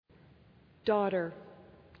Daughter,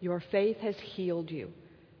 your faith has healed you.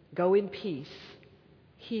 Go in peace,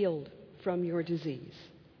 healed from your disease.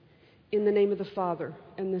 In the name of the Father,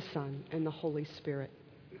 and the Son, and the Holy Spirit.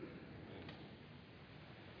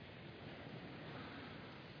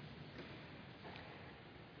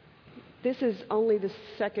 This is only the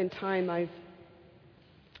second time I've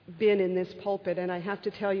been in this pulpit, and I have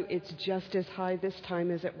to tell you, it's just as high this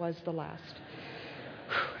time as it was the last.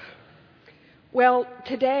 Well,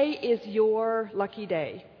 today is your lucky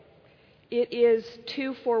day. It is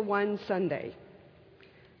 2-for-1 Sunday.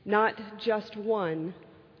 Not just one,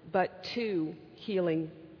 but 2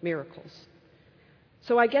 healing miracles.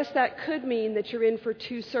 So I guess that could mean that you're in for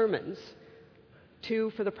 2 sermons,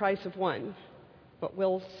 2 for the price of 1. But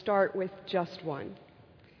we'll start with just one.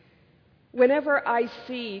 Whenever I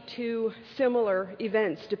see 2 similar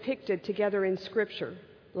events depicted together in Scripture,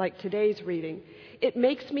 like today's reading, it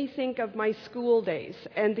makes me think of my school days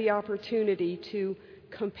and the opportunity to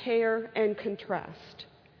compare and contrast.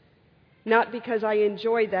 Not because I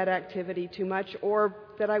enjoyed that activity too much or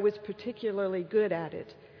that I was particularly good at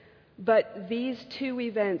it, but these 2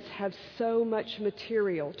 events have so much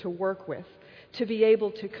material to work with, to be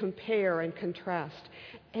able to compare and contrast.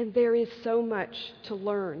 And there is so much to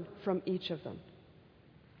learn from each of them.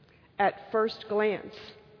 At first glance,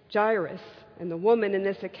 Jairus and the woman in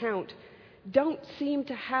this account don't seem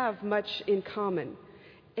to have much in common,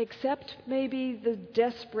 except maybe the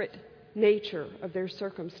desperate nature of their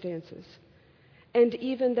circumstances. And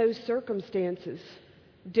even those circumstances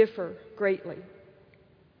differ greatly.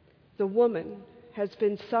 The woman has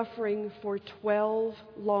been suffering for 12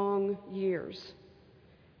 long years.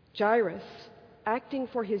 Jairus, acting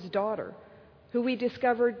for his daughter, who we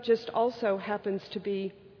discovered just also happens to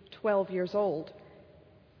be 12 years old.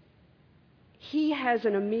 He has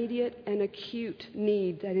an immediate and acute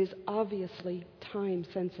need that is obviously time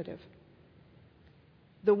sensitive.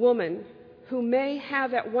 The woman, who may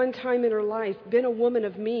have at one time in her life been a woman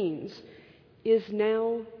of means, is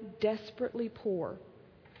now desperately poor.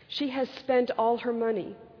 She has spent all her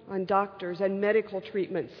money on doctors and medical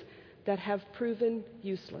treatments that have proven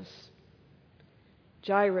useless.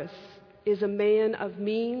 Jairus is a man of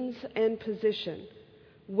means and position,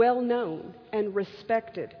 well known and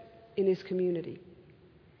respected in his community.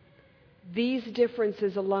 These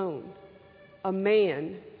differences alone, a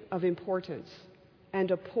man of importance and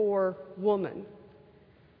a poor woman,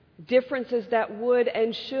 differences that would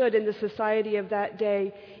and should in the society of that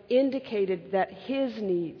day indicated that his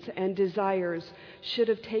needs and desires should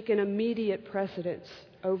have taken immediate precedence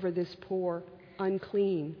over this poor,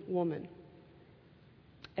 unclean woman.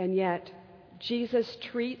 And yet, Jesus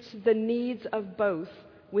treats the needs of both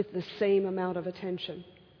with the same amount of attention.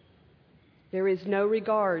 There is no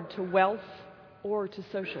regard to wealth or to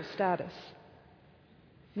social status.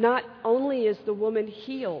 Not only is the woman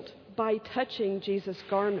healed by touching Jesus'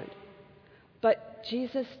 garment, but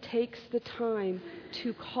Jesus takes the time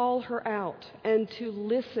to call her out and to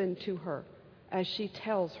listen to her as she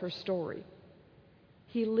tells her story.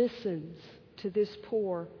 He listens to this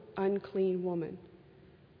poor, unclean woman,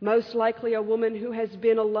 most likely a woman who has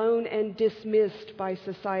been alone and dismissed by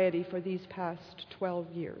society for these past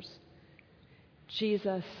 12 years.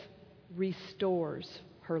 Jesus restores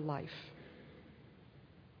her life.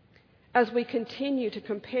 As we continue to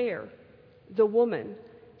compare, the woman,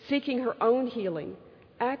 seeking her own healing,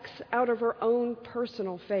 acts out of her own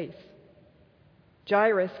personal faith.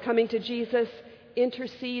 Jairus, coming to Jesus,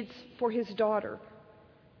 intercedes for his daughter,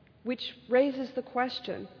 which raises the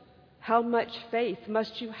question, how much faith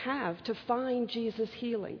must you have to find Jesus'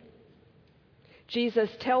 healing? Jesus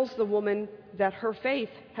tells the woman that her faith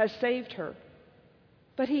has saved her,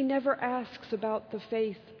 but he never asks about the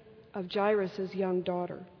faith of Jairus' young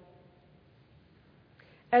daughter.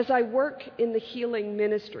 As I work in the healing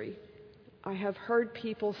ministry, I have heard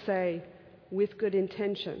people say, with good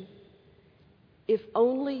intention, if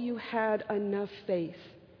only you had enough faith,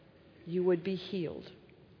 you would be healed.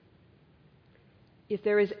 If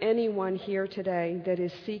there is anyone here today that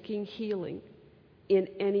is seeking healing in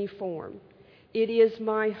any form, it is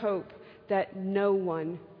my hope that no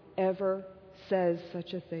one ever says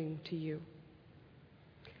such a thing to you.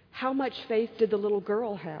 How much faith did the little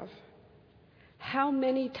girl have? How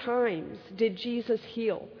many times did Jesus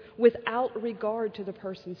heal without regard to the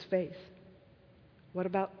person's faith? What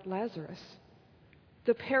about Lazarus?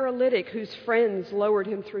 The paralytic whose friends lowered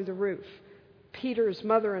him through the roof, Peter's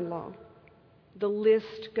mother-in-law. The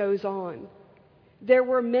list goes on. There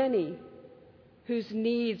were many whose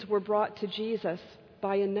needs were brought to Jesus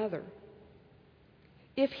by another.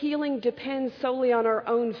 If healing depends solely on our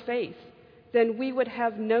own faith, then we would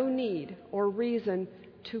have no need or reason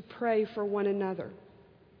to pray for one another.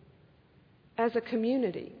 As a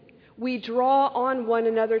community, we draw on one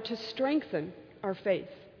another to strengthen our faith.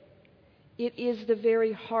 It is the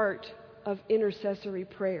very heart of intercessory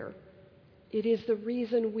prayer. It is the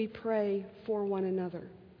reason we pray for one another.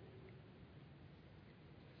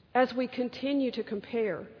 As we continue to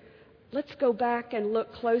compare, let's go back and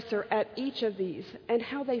look closer at each of these and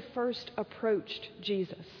how they first approached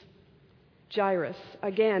Jesus. Jairus,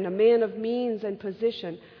 again, a man of means and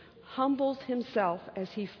position, humbles himself as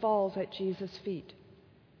he falls at Jesus' feet.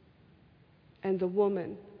 And the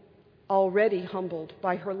woman, already humbled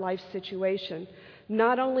by her life situation,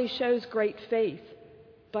 not only shows great faith,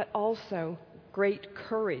 but also great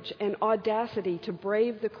courage and audacity to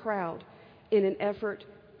brave the crowd in an effort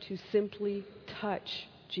to simply touch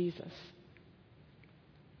Jesus.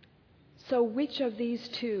 So which of these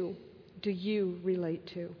two do you relate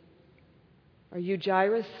to? Are you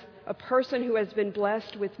Jairus, a person who has been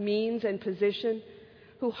blessed with means and position,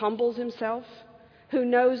 who humbles himself, who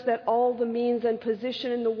knows that all the means and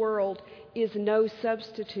position in the world is no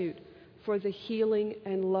substitute for the healing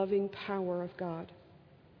and loving power of God?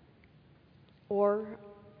 Or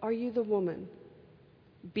are you the woman,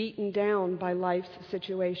 beaten down by life's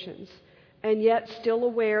situations, and yet still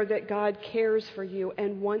aware that God cares for you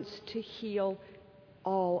and wants to heal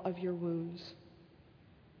all of your wounds?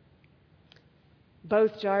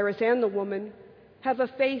 Both Jairus and the woman have a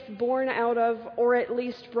faith born out of, or at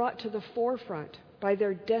least brought to the forefront by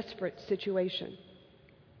their desperate situation.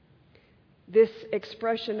 This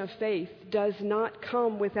expression of faith does not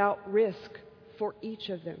come without risk for each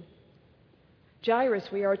of them.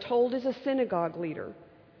 Jairus, we are told, is a synagogue leader,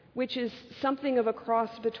 which is something of a cross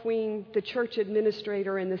between the church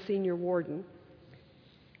administrator and the senior warden.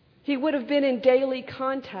 He would have been in daily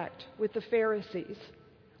contact with the Pharisees,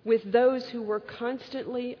 with those who were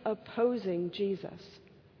constantly opposing Jesus.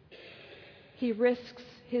 He risks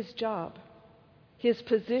his job, his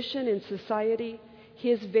position in society,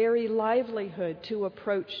 his very livelihood to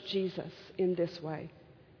approach Jesus in this way.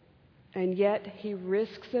 And yet he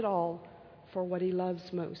risks it all for what he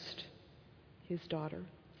loves most, his daughter.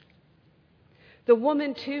 The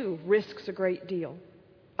woman, too, risks a great deal.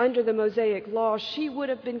 Under the Mosaic law, she would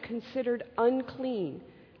have been considered unclean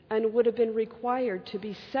and would have been required to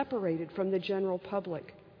be separated from the general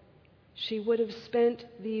public. She would have spent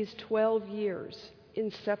these 12 years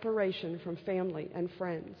in separation from family and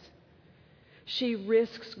friends. She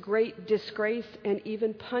risks great disgrace and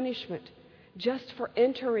even punishment just for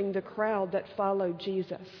entering the crowd that followed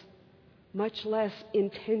Jesus, much less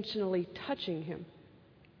intentionally touching him.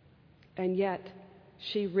 And yet,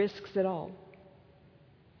 she risks it all.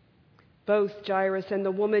 Both Jairus and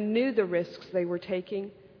the woman knew the risks they were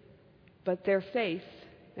taking, but their faith,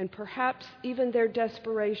 and perhaps even their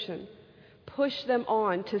desperation, pushed them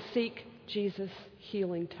on to seek Jesus'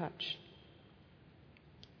 healing touch.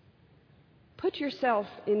 Put yourself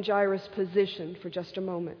in Jairus' position for just a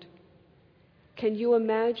moment. Can you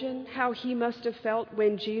imagine how he must have felt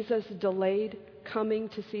when Jesus delayed coming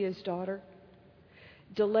to see his daughter?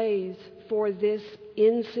 Delays for this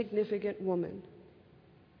insignificant woman.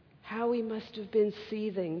 How he must have been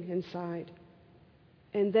seething inside.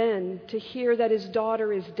 And then to hear that his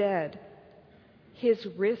daughter is dead. His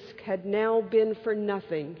risk had now been for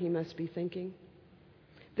nothing, he must be thinking.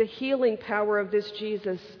 The healing power of this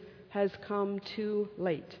Jesus has come too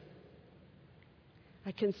late.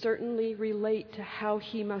 I can certainly relate to how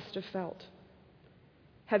he must have felt.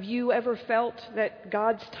 Have you ever felt that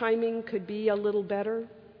God's timing could be a little better?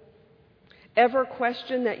 Ever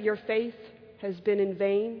questioned that your faith has been in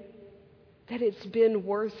vain? That it's been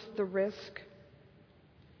worth the risk?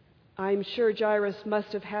 I'm sure Jairus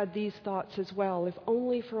must have had these thoughts as well, if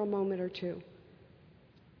only for a moment or two.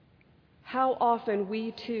 How often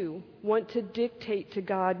we too want to dictate to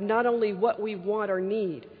God not only what we want or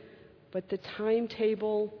need, but the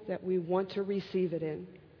timetable that we want to receive it in.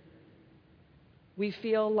 We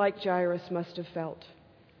feel like Jairus must have felt.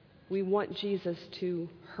 We want Jesus to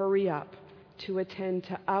hurry up, to attend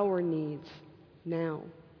to our needs now.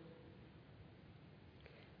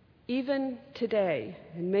 Even today,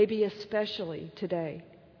 and maybe especially today,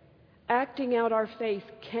 acting out our faith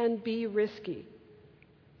can be risky.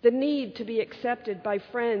 The need to be accepted by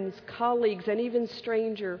friends, colleagues, and even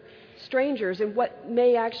strangers in what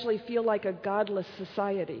may actually feel like a godless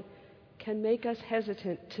society can make us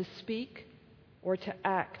hesitant to speak or to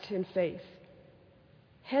act in faith.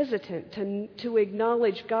 Hesitant to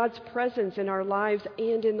acknowledge God's presence in our lives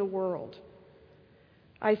and in the world.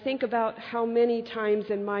 I think about how many times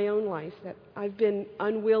in my own life that I've been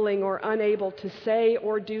unwilling or unable to say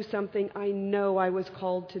or do something I know I was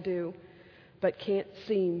called to do but can't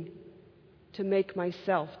seem to make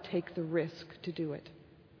myself take the risk to do it.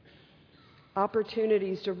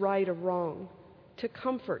 Opportunities to right a wrong, to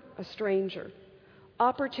comfort a stranger.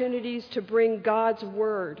 Opportunities to bring God's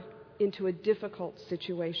word into a difficult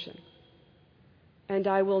situation. And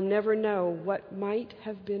I will never know what might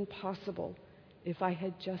have been possible if I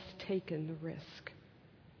had just taken the risk.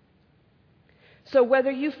 So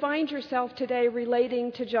whether you find yourself today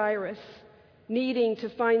relating to Jairus, needing to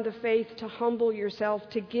find the faith to humble yourself,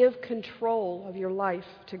 to give control of your life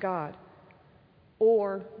to God,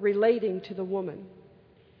 or relating to the woman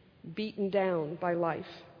beaten down by life,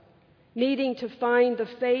 needing to find the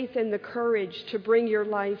faith and the courage to bring your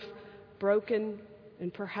life broken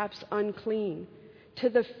and perhaps unclean to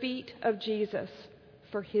the feet of Jesus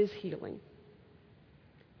for his healing.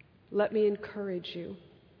 Let me encourage you.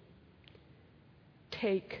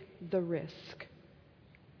 Take the risk.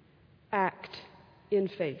 Act in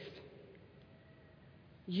faith.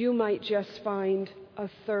 You might just find a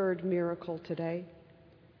third miracle today.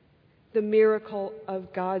 The miracle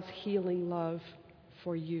of God's healing love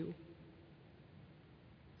for you.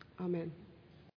 Amen.